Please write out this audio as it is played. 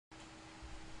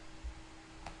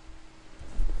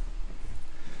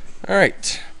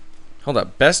Alright. Hold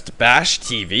up. Best Bash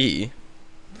TV.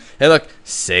 Hey, look.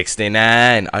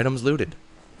 69 items looted.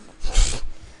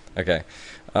 Okay.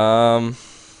 Mom.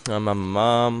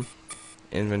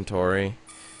 Inventory.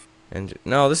 And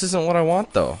no, this isn't what I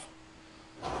want, though.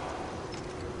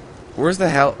 Where's the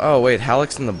hell? Oh, wait.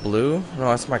 Halleck's in the blue? No,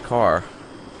 that's my car.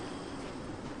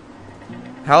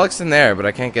 Halleck's in there, but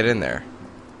I can't get in there.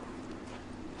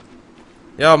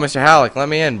 Yo, Mr. Halleck, let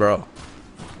me in, bro.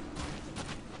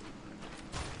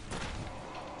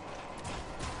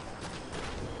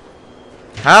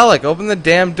 Halleck, open the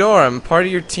damn door. I'm part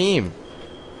of your team.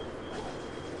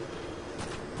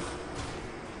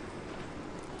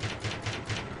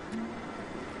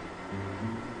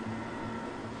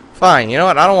 Fine, you know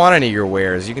what? I don't want any of your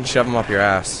wares. You can shove them up your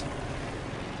ass.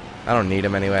 I don't need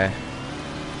them anyway.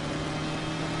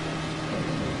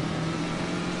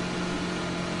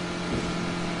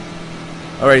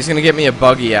 Alright, he's gonna get me a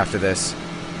buggy after this.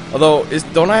 Although,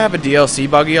 don't I have a DLC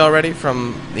buggy already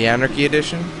from the Anarchy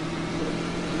Edition?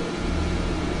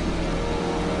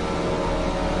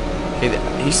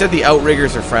 Okay, he said the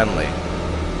Outriggers are friendly.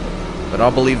 But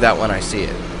I'll believe that when I see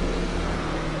it.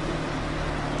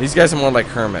 These guys are more like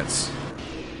hermits.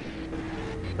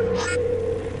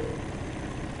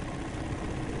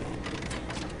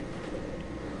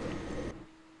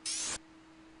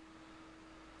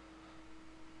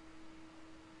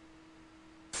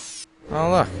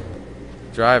 Oh, look.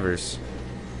 Drivers.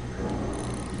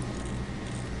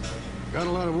 Got a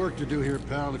lot of work to do here,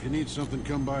 pal. If you need something,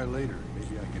 come by later.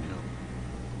 Maybe I can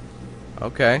help.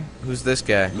 Okay. Who's this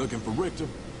guy? Looking for Richter?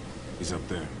 He's up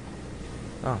there.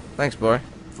 Oh, thanks, boy.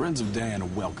 Friends of Dan are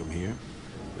welcome here,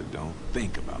 but don't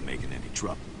think about making any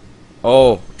trouble.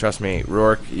 Oh, trust me,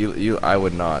 Rourke, I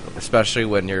would not. Especially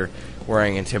when you're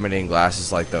wearing intimidating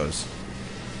glasses like those.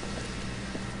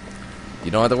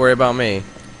 You don't have to worry about me.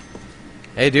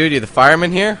 Hey, dude, you the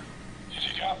fireman here?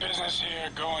 If you got business here,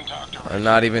 go and talk to her. I'm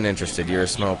not even interested. You're a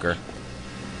smoker.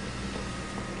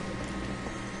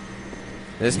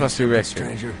 This must be Richter.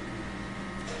 Stranger.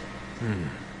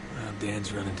 Well,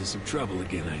 Dan's run into some trouble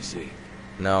again, I see.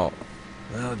 No.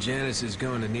 Well, Janice is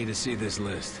going to need to see this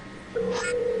list.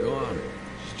 Go on.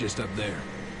 She's just up there.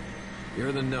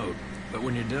 You're the note, but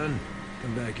when you're done,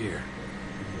 come back here.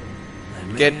 I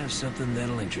may have something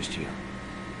that'll interest you.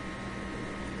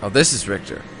 Oh, this is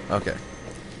Richter. Okay.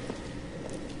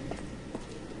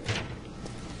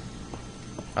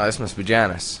 Oh, this must be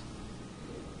Janice.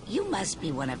 You must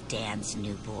be one of Dan's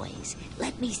new boys.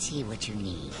 Let me see what you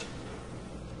need.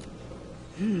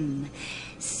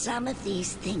 Some of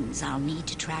these things I'll need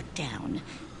to track down.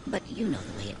 But you know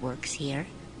the way it works here.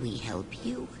 We help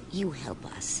you, you help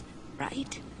us,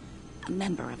 right? A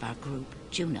member of our group,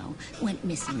 Juno, went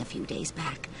missing a few days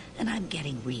back, and I'm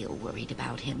getting real worried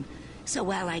about him. So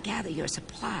while I gather your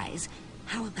supplies,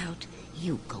 how about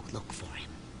you go look for him?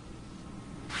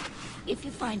 If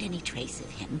you find any trace of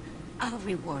him, I'll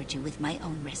reward you with my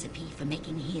own recipe for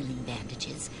making healing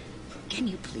bandages. Can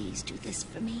you please do this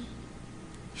for me?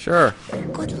 Sure.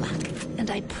 Good luck, and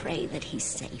I pray that he's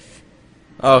safe.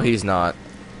 Oh, he's not.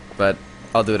 But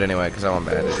I'll do it anyway, because I want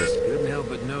bandages. Couldn't help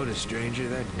but notice, stranger,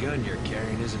 that gun you're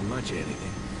carrying isn't much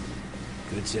anything.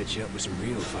 Could set you up with some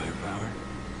real firepower.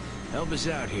 Help us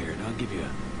out here, and I'll give you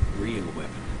a real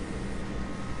weapon.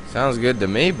 Sounds good to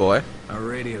me, boy. Our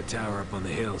radio tower up on the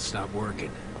hill stopped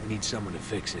working. We need someone to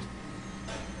fix it.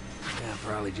 Yeah,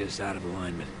 probably just out of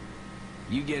alignment.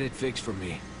 You get it fixed for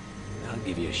me. I'll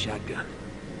give you a shotgun.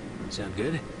 Sound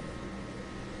good?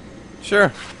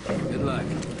 Sure. Good luck.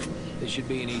 This should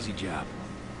be an easy job.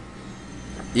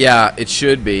 Yeah, it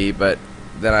should be, but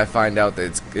then I find out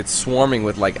that it's swarming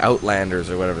with, like, Outlanders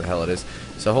or whatever the hell it is.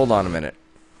 So hold on a minute.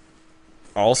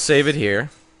 I'll save it here.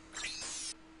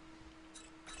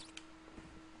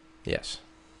 Yes.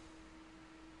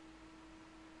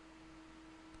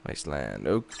 Wasteland.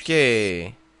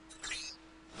 Okay.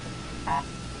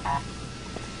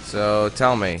 So,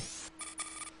 tell me.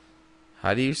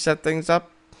 How do you set things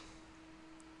up?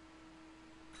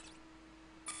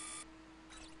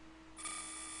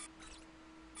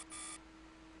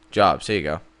 Jobs. Here you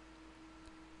go.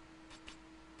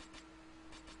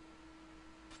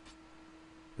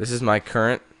 This is my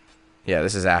current. Yeah,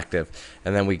 this is active.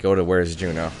 And then we go to where's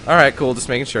Juno. Alright, cool. Just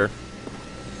making sure.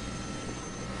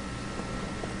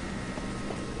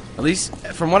 At least,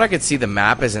 from what I could see, the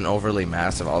map isn't overly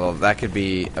massive. Although that could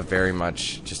be a very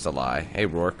much just a lie. Hey,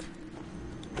 Rourke.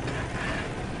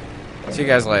 See you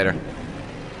guys later.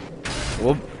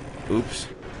 Whoop. Oops.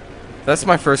 That's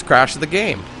my first crash of the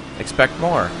game. Expect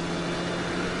more.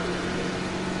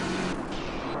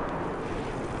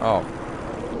 Oh.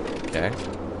 Okay.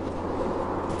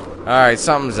 Alright,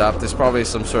 something's up. There's probably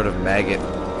some sort of maggot.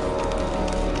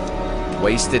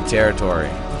 Wasted territory.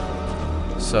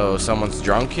 So, someone's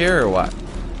drunk here, or what?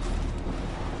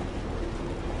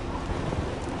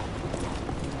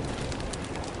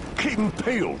 Keep him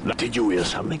peeled. Did you hear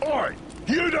something? Oi!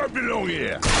 You don't belong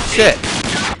here! Shit!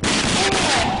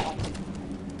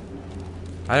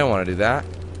 I didn't want to do that.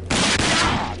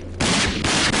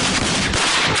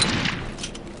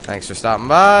 Thanks for stopping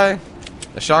by.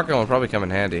 The shotgun will probably come in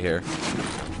handy here.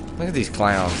 Look at these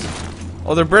clowns.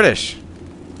 Oh, they're British.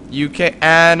 UK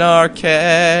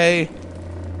anarchy.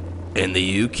 In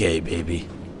the UK, baby.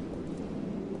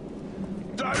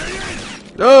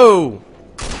 No!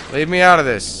 Leave me out of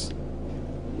this.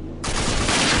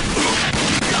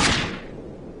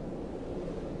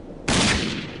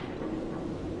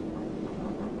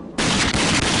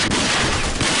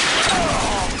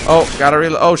 Oh, gotta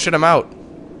reload. Oh, shit, I'm out.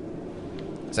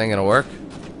 This ain't gonna work.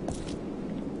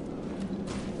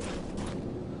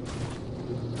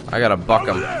 I gotta buck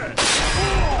him.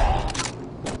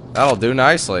 That'll do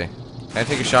nicely. Can I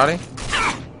take a shotty?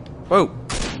 Whoa.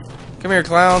 Come here,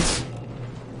 clowns.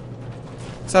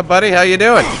 What's up, buddy? How you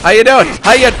doing? How you doing?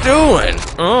 How you doing?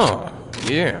 Oh,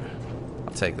 yeah.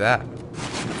 I'll take that.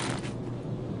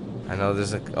 I know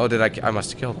there's a... Oh, did I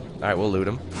must have killed him. Alright, we'll loot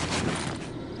him.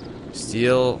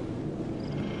 Steal...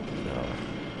 No.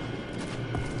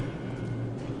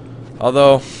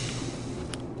 Although...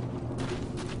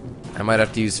 I might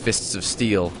have to use Fists of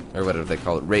Steel, or whatever they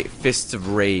call it. Fists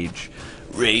of Rage.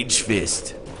 Rage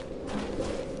Fist.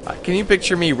 Can you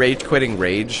picture me rage quitting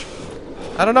Rage?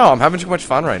 I don't know, I'm having too much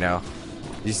fun right now.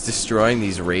 He's destroying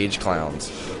these Rage clowns.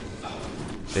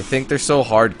 They think they're so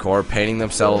hardcore, painting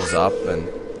themselves up, and...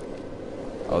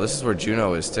 Oh, this is where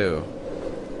Juno is, too.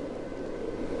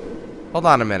 Hold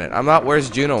on a minute, I'm not... Where's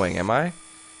Junoing, am I?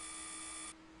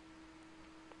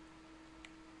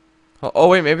 Oh,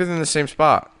 wait, maybe they're in the same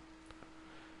spot.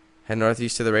 Head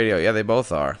northeast to the radio. Yeah, they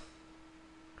both are.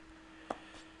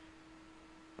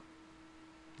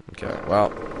 Okay, well.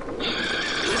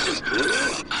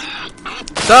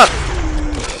 What's up?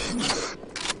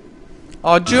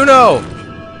 Oh, Juno!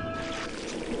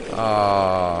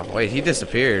 Oh, wait, he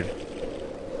disappeared.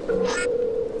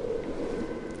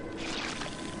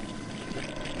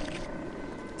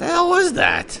 The hell was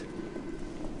that?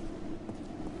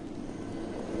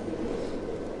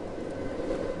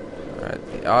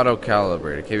 Alright, the auto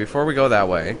calibrator. Okay, before we go that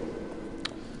way.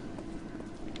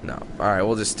 No. Alright,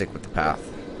 we'll just stick with the path.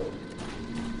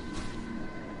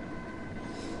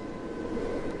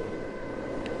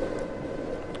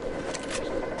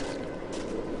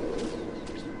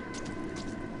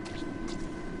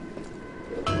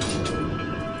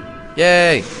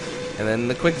 Yay! And then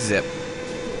the quick zip.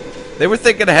 They were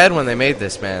thinking ahead when they made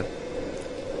this, man.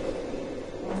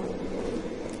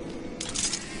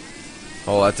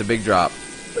 Oh, that's a big drop.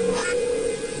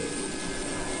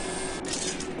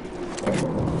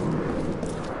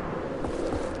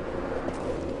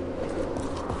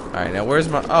 Alright, now where's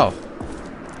my... Oh.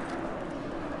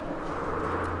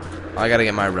 I gotta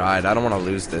get my ride. I don't want to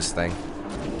lose this thing.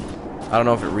 I don't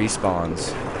know if it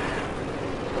respawns.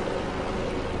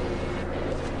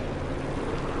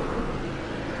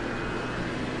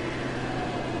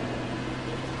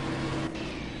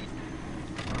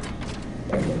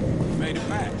 Made it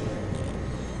back.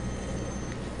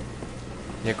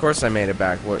 Yeah, of course I made it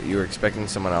back. What, you were expecting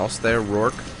someone else there,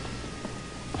 Rourke?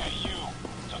 Hey, you.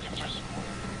 Looking for some...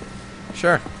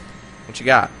 Sure. What you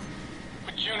got?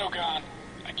 With Juno gone,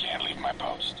 I can't leave my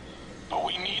post. But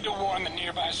we need to warn the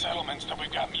nearby settlements that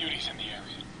we've got muties in the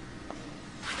area.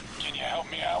 Can you help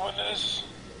me out with this?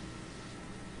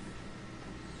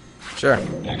 Sure.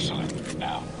 Excellent.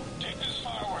 Now, take this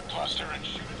firework cluster and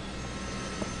shoot it.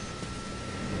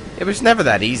 It was never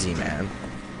that easy, man.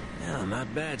 No,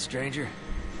 not bad, stranger.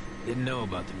 Didn't know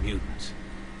about the mutants.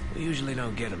 We usually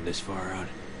don't get them this far out.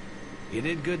 You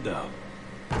did good, though.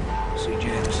 See,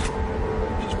 James.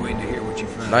 Just waiting to hear what you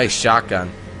found. Nice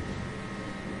shotgun.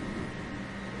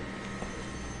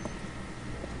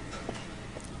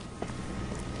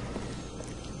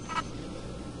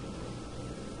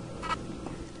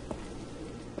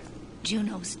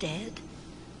 Juno's dead.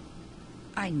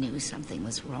 I knew something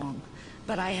was wrong,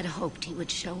 but I had hoped he would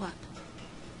show up.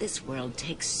 This world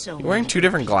takes so You wearing many two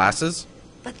different people. glasses?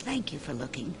 But thank you for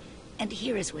looking. And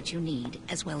here is what you need,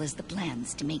 as well as the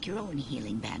plans to make your own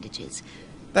healing bandages.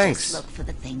 Thanks. Just look for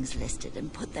the things listed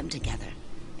and put them together.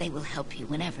 They will help you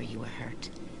whenever you are hurt.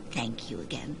 Thank you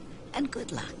again, and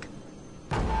good luck.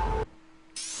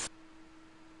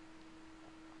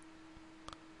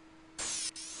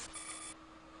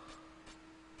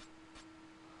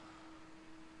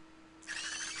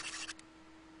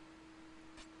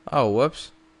 Oh,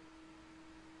 whoops.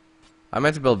 I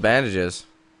meant to build bandages.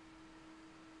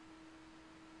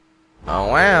 Oh,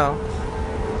 wow.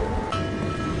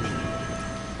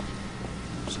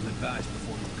 Some advice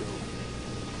before you go.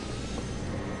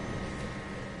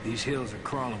 These hills are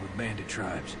crawling with bandit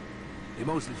tribes. They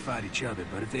mostly fight each other,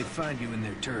 but if they find you in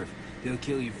their turf, they'll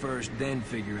kill you first, then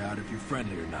figure out if you're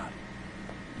friendly or not.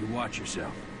 You watch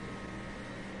yourself.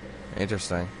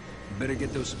 Interesting. You better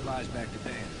get those supplies back to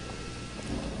Dan.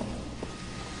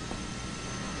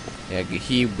 Yeah,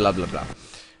 he blah blah blah.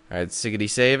 Alright, Siggity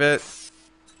save it.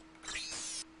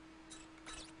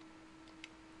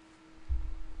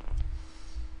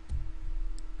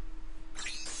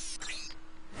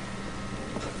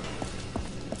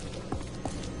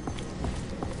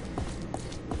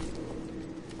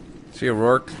 See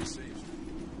O'Rourke?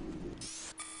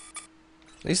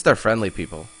 At least they're friendly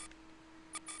people.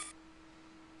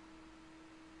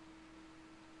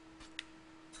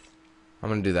 I'm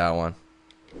gonna do that one.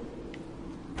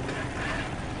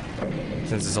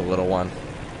 Since it's a little one.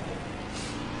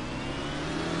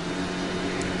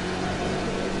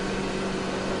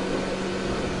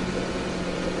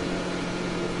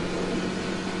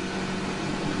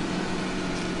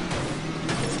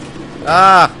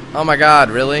 Ah! Oh my god,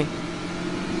 really?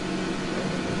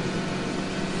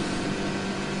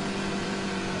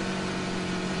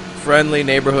 Friendly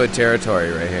neighborhood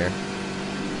territory right here.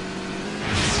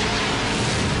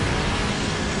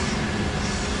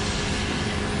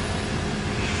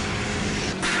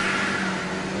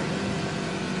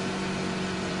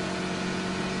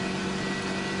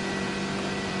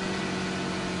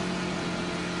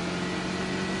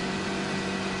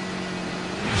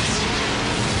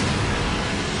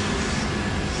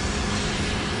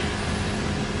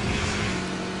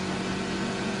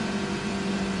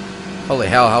 Holy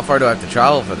hell, how far do I have to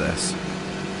travel for this?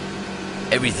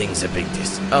 Everything's a big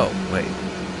distance. Oh, wait.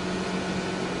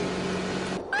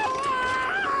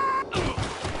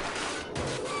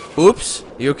 Oops.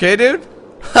 You okay, dude?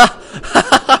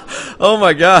 Oh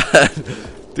my god.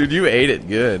 Dude, you ate it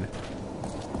good.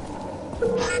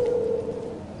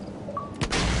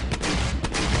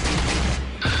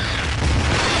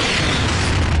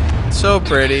 So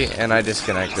pretty, and I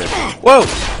disconnected. Whoa!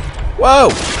 Whoa!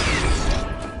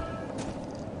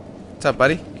 What's up,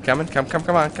 buddy? You coming? Come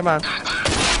on, come on.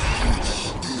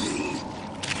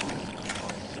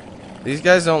 These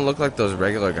guys don't look like those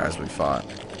regular guys we fought.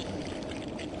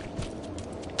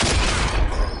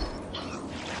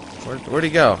 Where'd he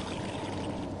go?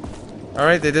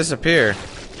 Alright, they disappear.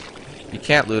 You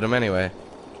can't loot them anyway.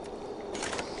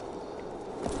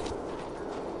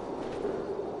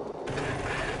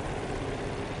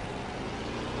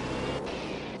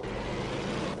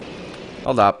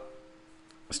 Hold up.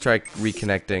 Let's try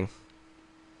reconnecting.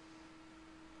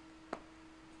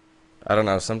 I don't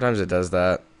know, sometimes it does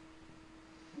that.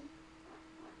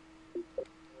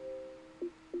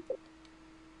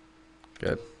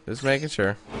 Good. Just making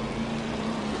sure.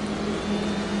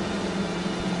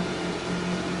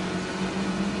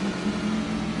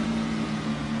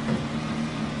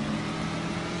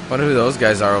 Wonder who those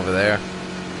guys are over there.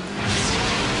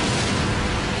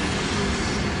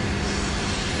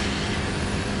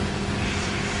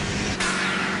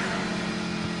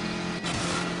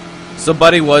 So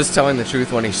Buddy was telling the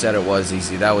truth when he said it was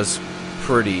easy. That was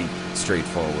pretty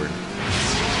straightforward.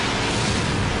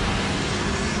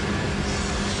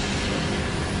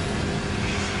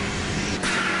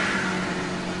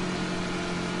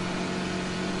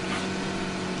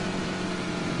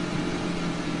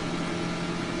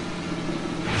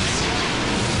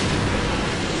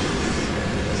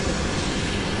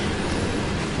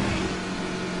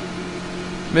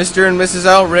 Mr. and Mrs.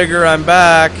 Outrigger, I'm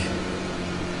back.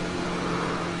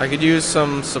 I could use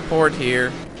some support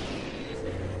here.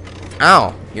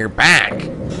 Ow, you're back.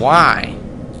 Why?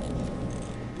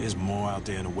 There's more out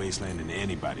there in the wasteland than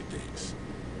anybody thinks.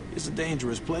 It's a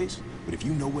dangerous place, but if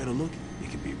you know where to look,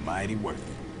 it can be mighty worth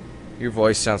it. Your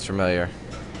voice sounds familiar.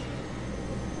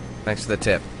 Thanks for the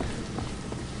tip.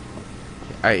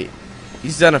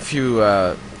 He's done a few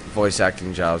voice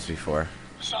acting jobs before.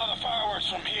 Saw the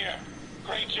fireworks from here.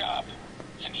 Great job.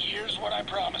 And here's what I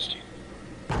promised you.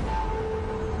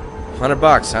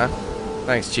 $100, huh?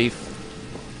 Thanks, Chief.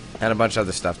 And a bunch of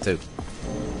other stuff, too.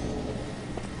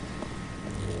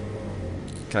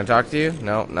 Can I talk to you?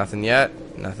 No, nothing yet.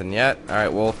 Nothing yet.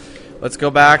 Alright, well, let's go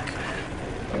back.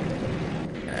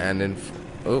 And then...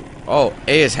 Oh,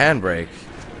 A is handbrake.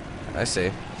 I see.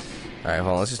 Alright,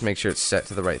 hold on. Let's just make sure it's set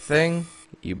to the right thing.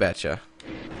 You betcha.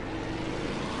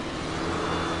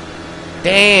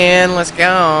 Dan, let's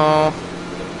go.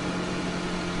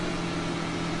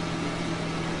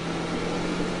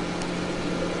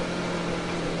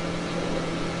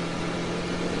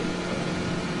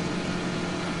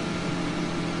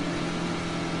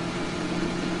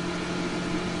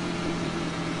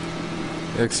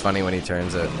 looks funny when he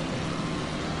turns it.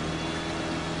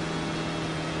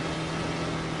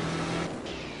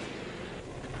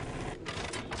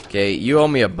 Okay, you owe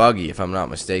me a buggy if I'm not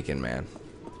mistaken, man.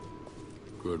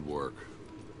 Good work.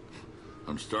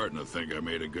 I'm starting to think I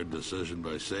made a good decision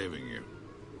by saving you.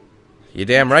 You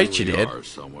damn right you did. You are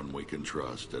someone we can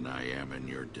trust, and I am in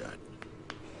your debt.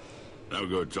 Now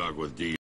go talk with D.